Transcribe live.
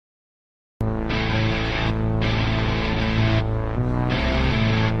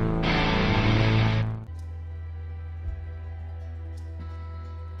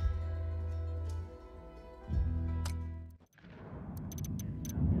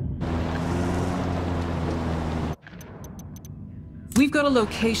We've got a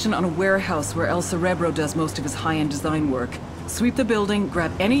location on a warehouse where El Cerebro does most of his high-end design work. Sweep the building,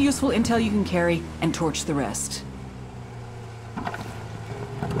 grab any useful intel you can carry, and torch the rest.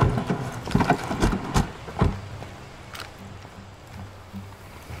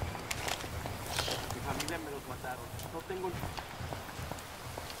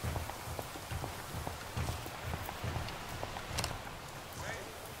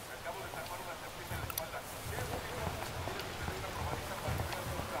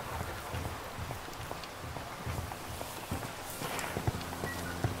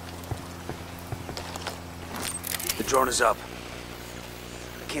 The drone is up.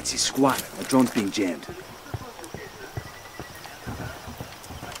 I can't see squat. The drone's being jammed.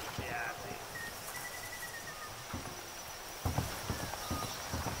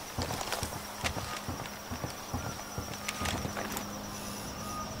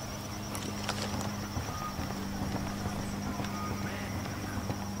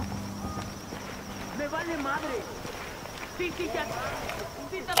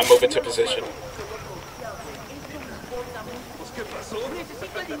 I'm moving to position.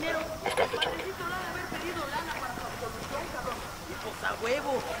 I've got the target.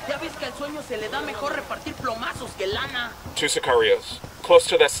 2 Sicarios, close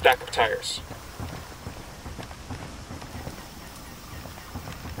to that stack of tires.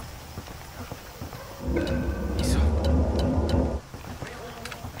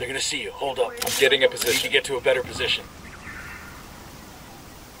 They're gonna see you. Hold up. I'm getting a position to get to a better position.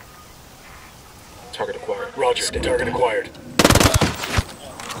 Target acquired. Roger. Target acquired.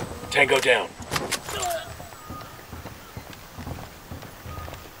 Tango down.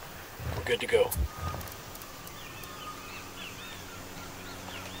 We're good to go.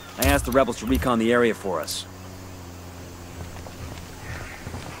 I asked the rebels to recon the area for us.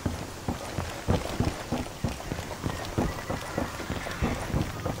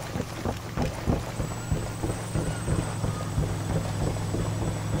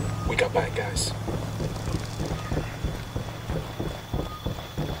 We got bad guys.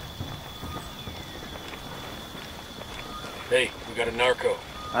 Hey, we got a narco.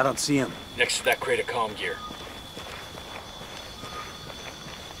 I don't see him. Next to that crate of comm gear.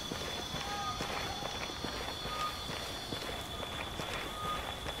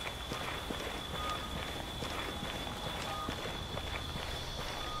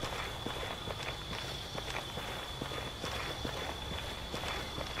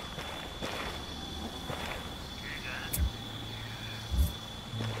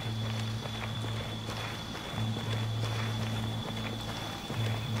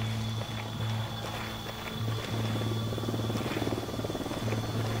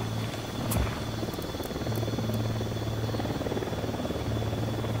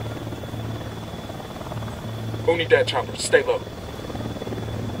 Who need that chopper? Stay low.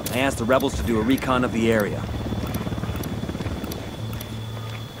 I asked the rebels to do a recon of the area.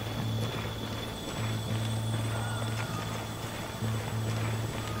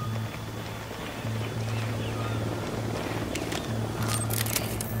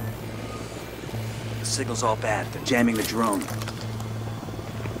 The signal's all bad. They're jamming the drone.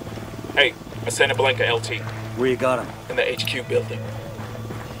 Hey, a Santa Blanca LT. Where you got him? In the HQ building.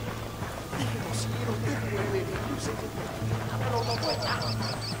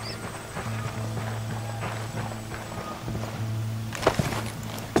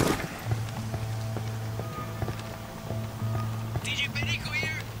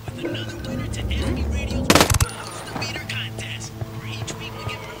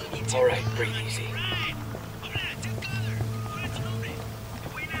 All right, breathe easy.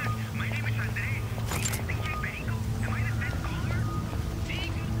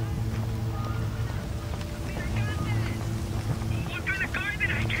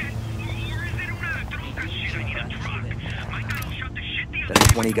 That's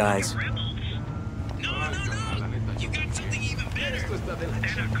 20 guys. No. You got something even better.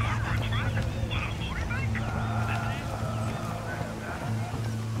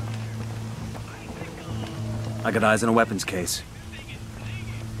 I got eyes on a weapons case.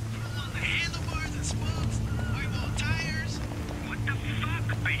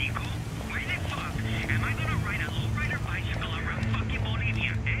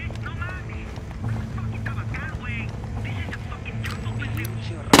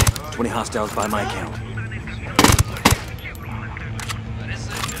 Hostiles by my count.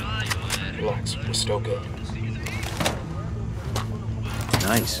 Relax, we're still good.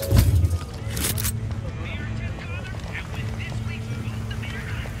 Nice.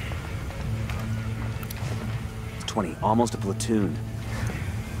 20, almost a platoon.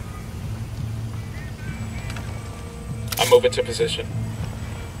 I'm moving to position.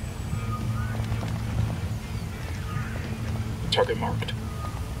 Target marked.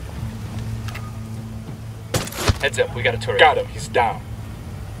 Heads up, we got a turret. Got him, he's down.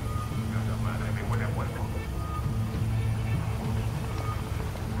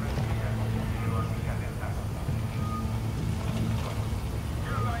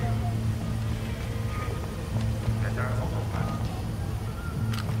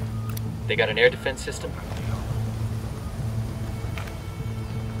 They got an air defense system?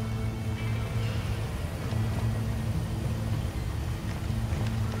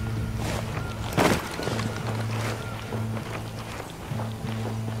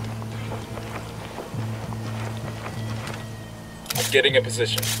 I'm getting in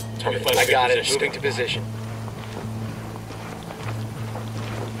position. I got it. Moving to position.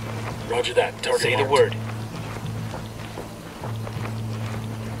 Roger that. Target Say marked. the word.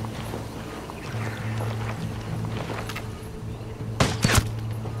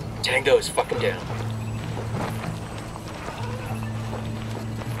 Tango is fucking down.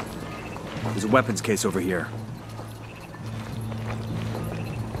 There's a weapons case over here.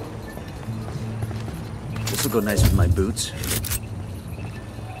 This will go nice with my boots.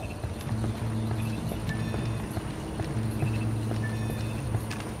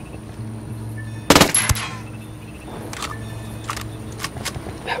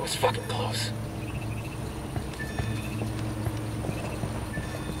 That was fucking close.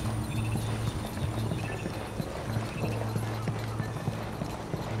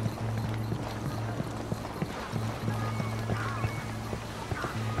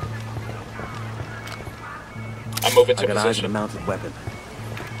 I'm moving to I got eyes on a position. mounted weapon.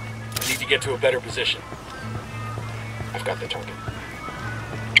 Need to get to a better position. I've got the target.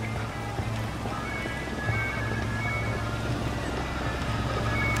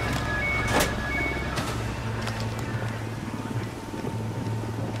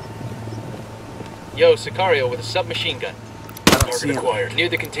 Yo, Sicario with a submachine gun. I don't see Target him. acquired. Near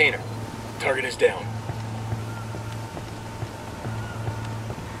the container. Target is down.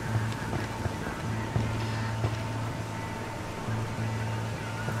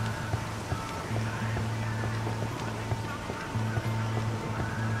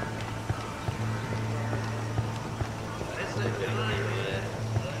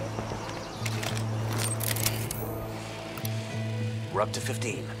 We're up to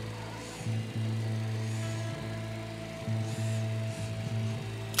 15.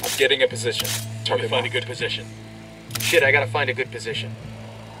 I'm getting a position. Target find a good position. Shit, I gotta find a good position.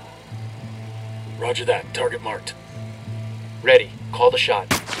 Roger that. Target marked. Ready. Call the shot.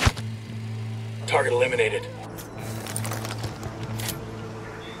 Target eliminated.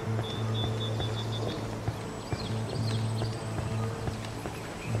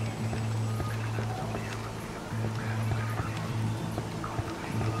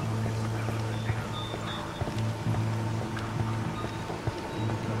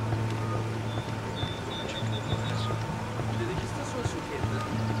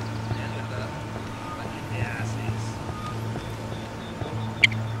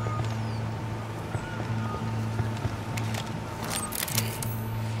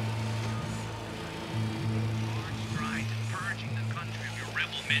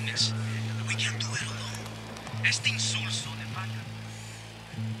 We can't do it alone. Este insulso de vaca.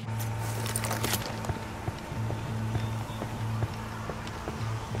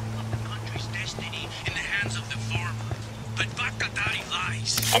 The country's destiny in the hands of the farmer. But Vakatari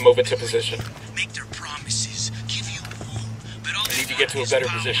lies. I'm moving to position. Make their promises, give you home. But all I need to get to a better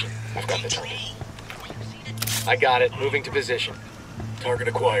position. I've got the target. I got it. Moving to position. Target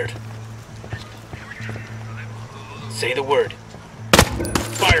acquired. Say the word.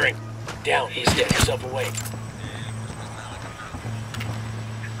 Firing. Down. He's dead. Yourself away.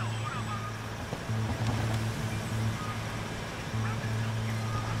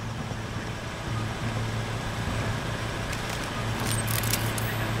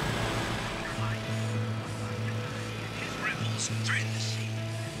 Rebels threaten the city.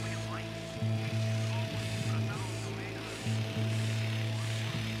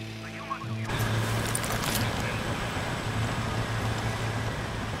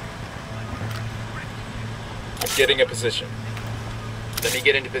 I'm getting a position. Let me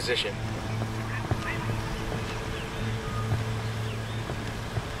get into position.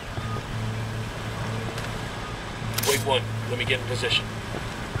 Wait one. Let me get in position.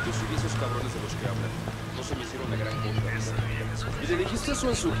 Yo subí esos cabrones de los que hablan. No se me hicieron la gran cosa. ¿Y le dijiste eso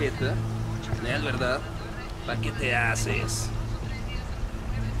en sujeta? Es verdad. ¿Para qué te haces?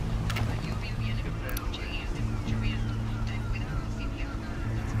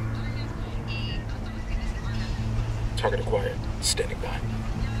 Target acquired. Standing by.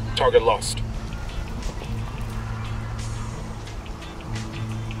 Target lost.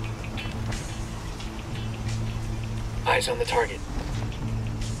 Eyes on the target.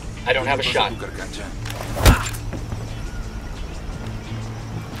 I don't have a shot.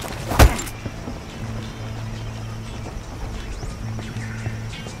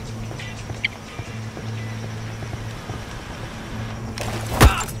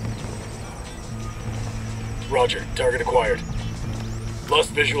 Roger. Target acquired. Lost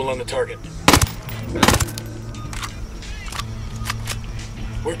visual on the target.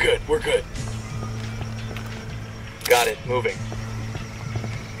 We're good. We're good. Got it. Moving.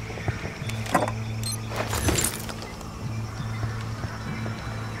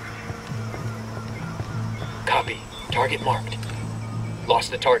 Copy. Target marked.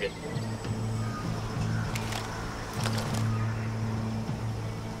 Lost the target.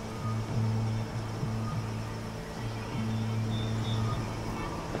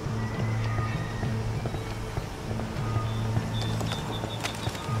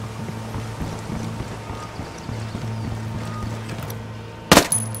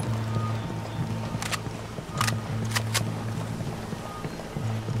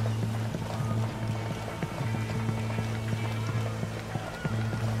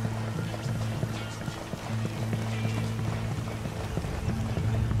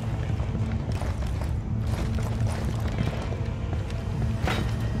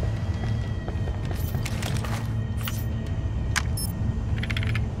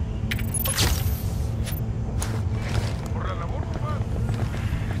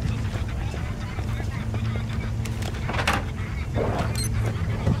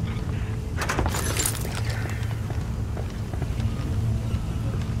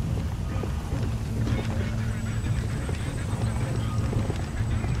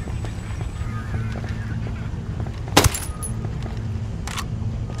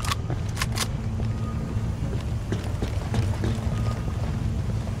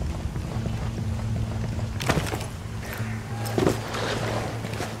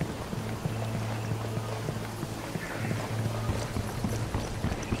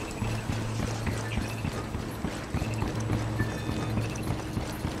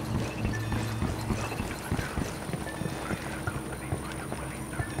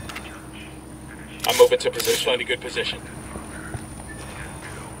 I'm moving to position. Find a good position.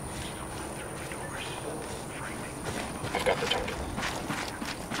 I've got the target.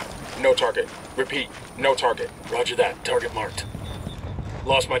 No target. Repeat. No target. Roger that. Target marked.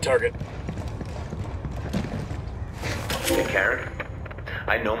 Lost my target. Hey, Karen.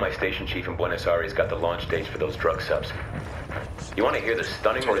 I know my station chief in Buenos Aires got the launch dates for those drug subs. You want to hear the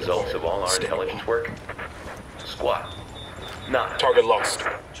stunning results of all our intelligence work? Squat. Nada. Target lost.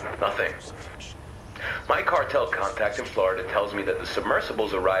 Nothing. My cartel contact in Florida tells me that the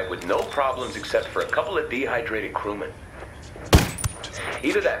submersibles arrived with no problems except for a couple of dehydrated crewmen.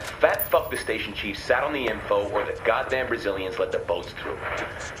 Either that fat fuck the station chief sat on the info or the goddamn Brazilians let the boats through.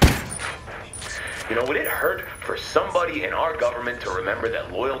 You know, would it hurt for somebody in our government to remember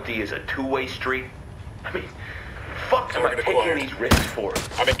that loyalty is a two-way street? I mean, fuck am I taking these risks for?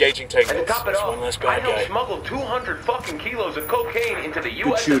 I'm engaging tangles. And to top it That's off, one less I bad helped guy. smuggle 200 fucking kilos of cocaine into the Good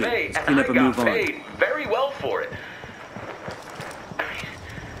US shooting. of A, Let's and clean I up and got move on. paid very well for it. I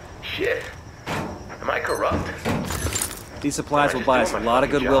mean, shit. Am I corrupt? These supplies will buy us a lot of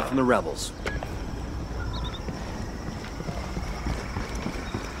goodwill from the rebels.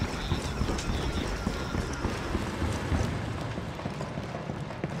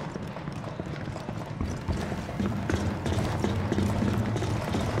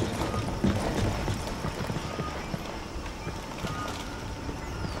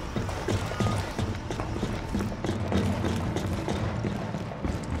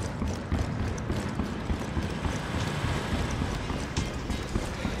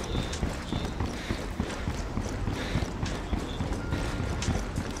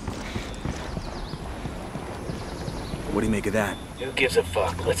 What do you make of that? Who gives a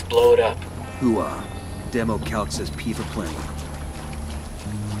fuck? Let's blow it up. Hooah. Demo calc says P for plenty.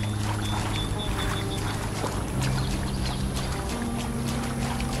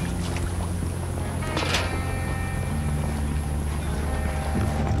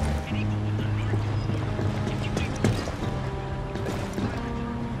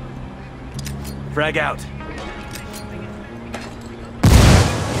 Frag out.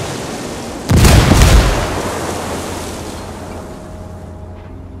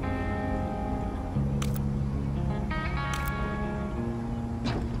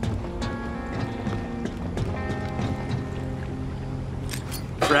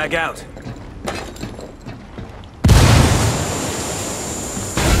 Frag out.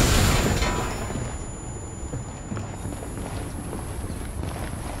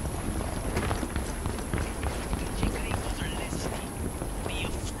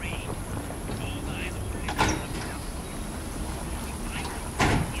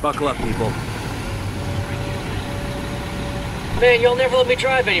 Buckle up, people. Man, y'all never let me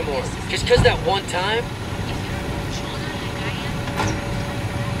drive anymore. Just 'cause that one time?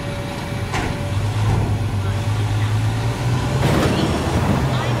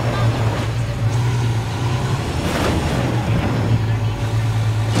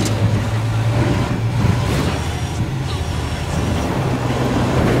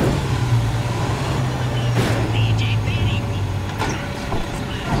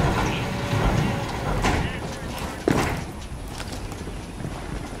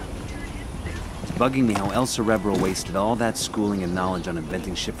 Bugging me how El Cerebro wasted all that schooling and knowledge on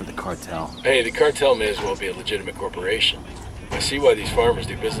inventing shit for the cartel. Hey, the cartel may as well be a legitimate corporation. I see why these farmers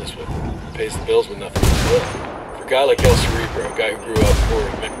do business with them. Pays the bills with nothing but will. For a guy like El Cerebro, a guy who grew up poor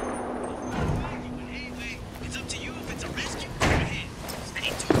in Mexico. Anyway, it's up to you if it's a rescue or a hit.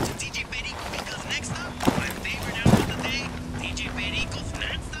 Stay tuned to DJ Perico because next up, my favorite album of the day, DJ Perico's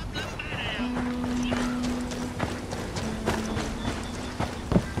Non-Stop Lambada.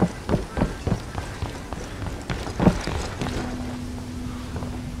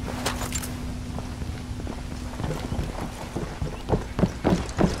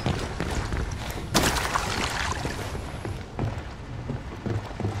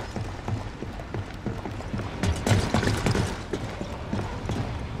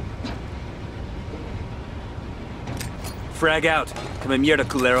 Frag out. Come mierda,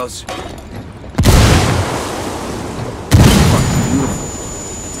 culeros. Beautiful.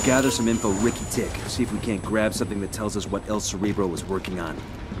 Let's gather some info Ricky Tick. See if we can't grab something that tells us what El Cerebro was working on.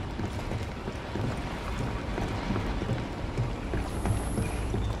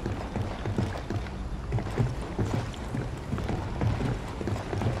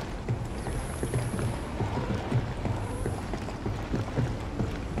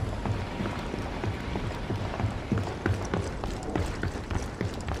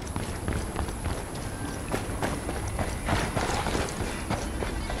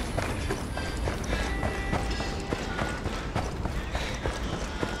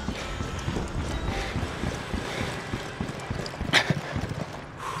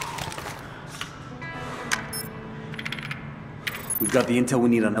 We've got the intel we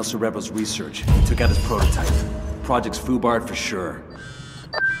need on El Cerebro's research. He took out his prototype. Project's foobarred for sure.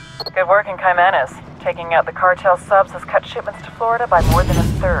 Good work in Caimanes. Taking out the cartel subs has cut shipments to Florida by more than a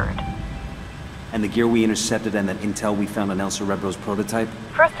third. And the gear we intercepted and that intel we found on El Cerebro's prototype?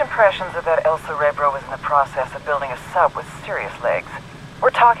 First impressions are that El Cerebro is in the process of building a sub with serious legs.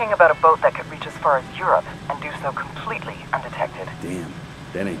 We're talking about a boat that could reach as far as Europe and do so completely undetected. Damn,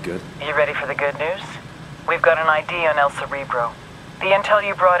 that ain't good. You ready for the good news? We've got an ID on El Cerebro. The intel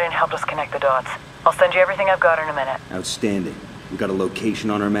you brought in helped us connect the dots. I'll send you everything I've got in a minute. Outstanding. We got a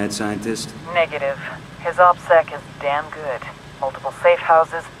location on our mad scientist? Negative. His OPSEC is damn good. Multiple safe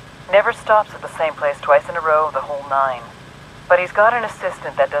houses. Never stops at the same place twice in a row, the whole nine. But he's got an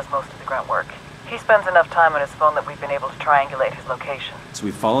assistant that does most of the grunt work. He spends enough time on his phone that we've been able to triangulate his location. So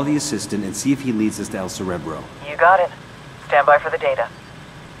we follow the assistant and see if he leads us to El Cerebro. You got it. Stand by for the data.